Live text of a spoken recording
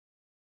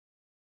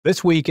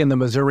This week in the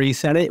Missouri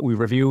Senate, we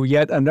review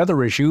yet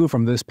another issue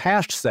from this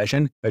past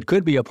session that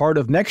could be a part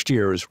of next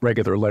year's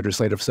regular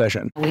legislative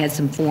session. We had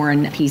some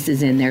foreign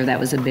pieces in there. That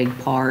was a big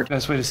part.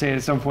 Best way to say it,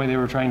 at some point they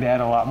were trying to add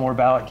a lot more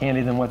ballot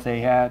candy than what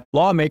they had.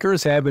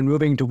 Lawmakers have been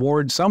moving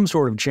towards some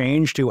sort of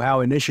change to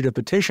how initiative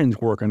petitions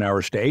work in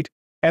our state.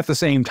 At the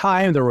same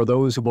time, there are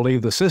those who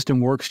believe the system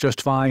works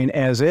just fine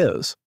as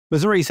is.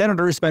 Missouri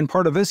senators spent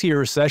part of this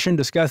year's session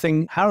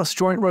discussing House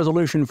Joint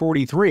Resolution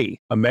 43,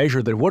 a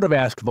measure that would have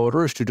asked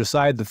voters to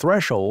decide the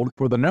threshold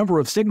for the number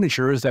of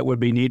signatures that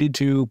would be needed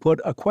to put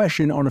a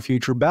question on a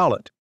future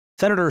ballot.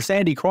 Senator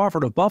Sandy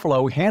Crawford of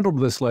Buffalo handled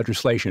this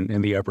legislation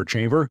in the upper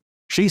chamber.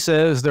 She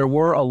says there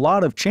were a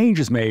lot of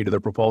changes made to the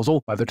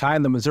proposal by the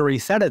time the Missouri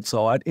Senate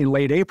saw it in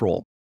late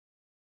April.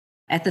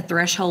 At the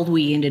threshold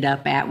we ended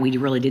up at, we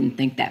really didn't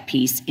think that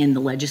piece in the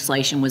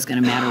legislation was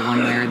going to matter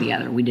one way or the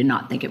other. We did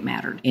not think it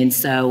mattered. And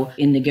so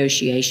in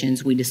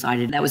negotiations, we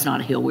decided that was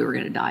not a hill we were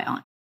going to die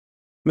on.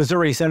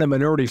 Missouri Senate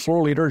Minority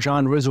Floor Leader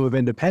John Rizzo of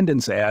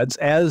Independence adds,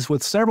 as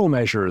with several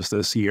measures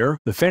this year,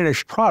 the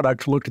finished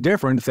product looked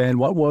different than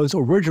what was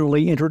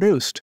originally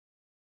introduced.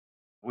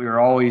 We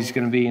were always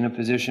going to be in a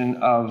position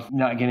of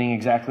not getting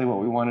exactly what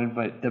we wanted,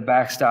 but the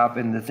backstop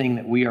and the thing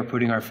that we are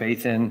putting our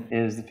faith in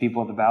is the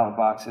people at the ballot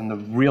box, and the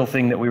real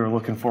thing that we were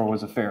looking for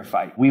was a fair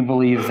fight. We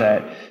believe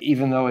that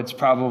even though it's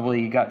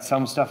probably got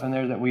some stuff in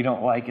there that we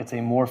don't like, it's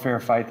a more fair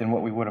fight than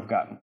what we would have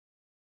gotten.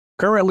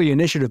 Currently,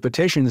 initiative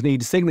petitions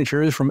need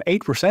signatures from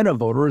 8% of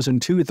voters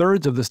in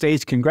 2/3 of the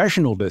state's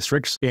congressional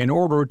districts in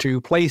order to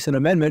place an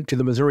amendment to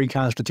the Missouri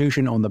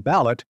Constitution on the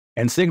ballot,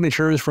 and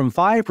signatures from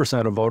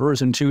 5% of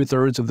voters in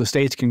 2/3 of the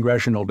state's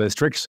congressional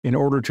districts in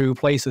order to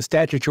place a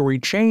statutory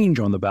change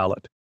on the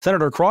ballot.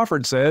 Senator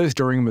Crawford says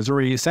during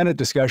Missouri Senate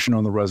discussion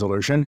on the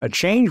resolution, a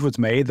change was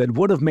made that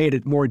would have made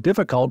it more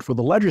difficult for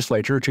the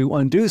legislature to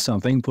undo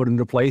something put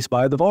into place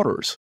by the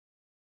voters.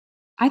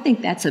 I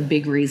think that's a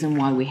big reason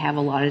why we have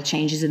a lot of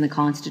changes in the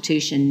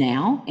Constitution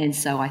now. And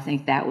so I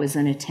think that was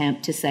an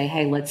attempt to say,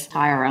 hey, let's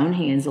tie our own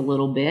hands a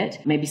little bit.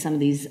 Maybe some of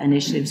these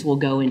initiatives will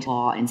go into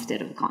law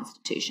instead of the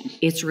Constitution.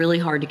 It's really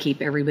hard to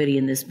keep everybody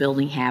in this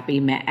building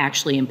happy,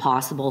 actually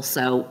impossible.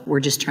 So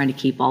we're just trying to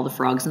keep all the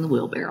frogs in the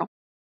wheelbarrow.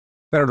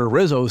 Senator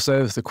Rizzo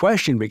says the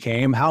question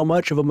became how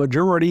much of a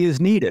majority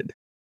is needed.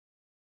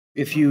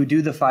 If you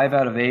do the 5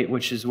 out of 8,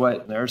 which is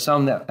what there are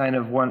some that kind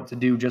of want to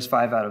do just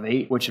 5 out of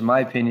 8, which in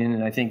my opinion,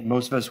 and I think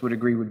most of us would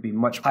agree, would be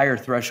much higher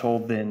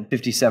threshold than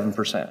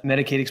 57%.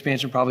 Medicaid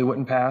expansion probably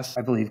wouldn't pass.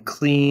 I believe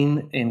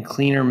clean and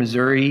cleaner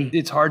Missouri.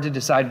 It's hard to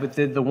decide, but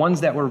the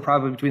ones that were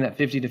probably between that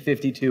 50 to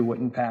 52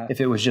 wouldn't pass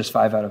if it was just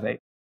 5 out of 8.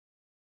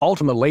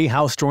 Ultimately,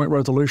 House Joint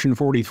Resolution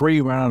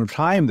 43 ran out of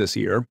time this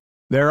year.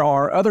 There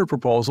are other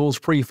proposals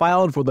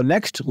pre-filed for the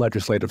next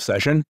legislative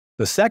session.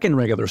 The second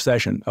regular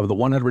session of the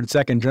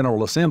 102nd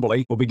General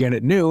Assembly will begin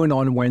at noon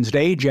on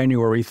Wednesday,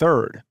 January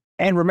 3rd.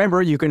 And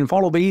remember, you can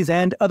follow these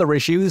and other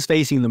issues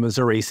facing the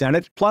Missouri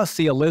Senate, plus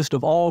see a list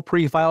of all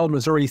pre-filed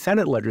Missouri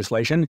Senate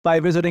legislation by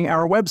visiting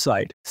our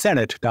website,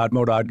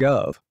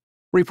 senate.mo.gov.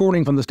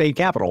 Reporting from the state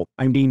capitol,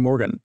 I'm Dean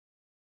Morgan.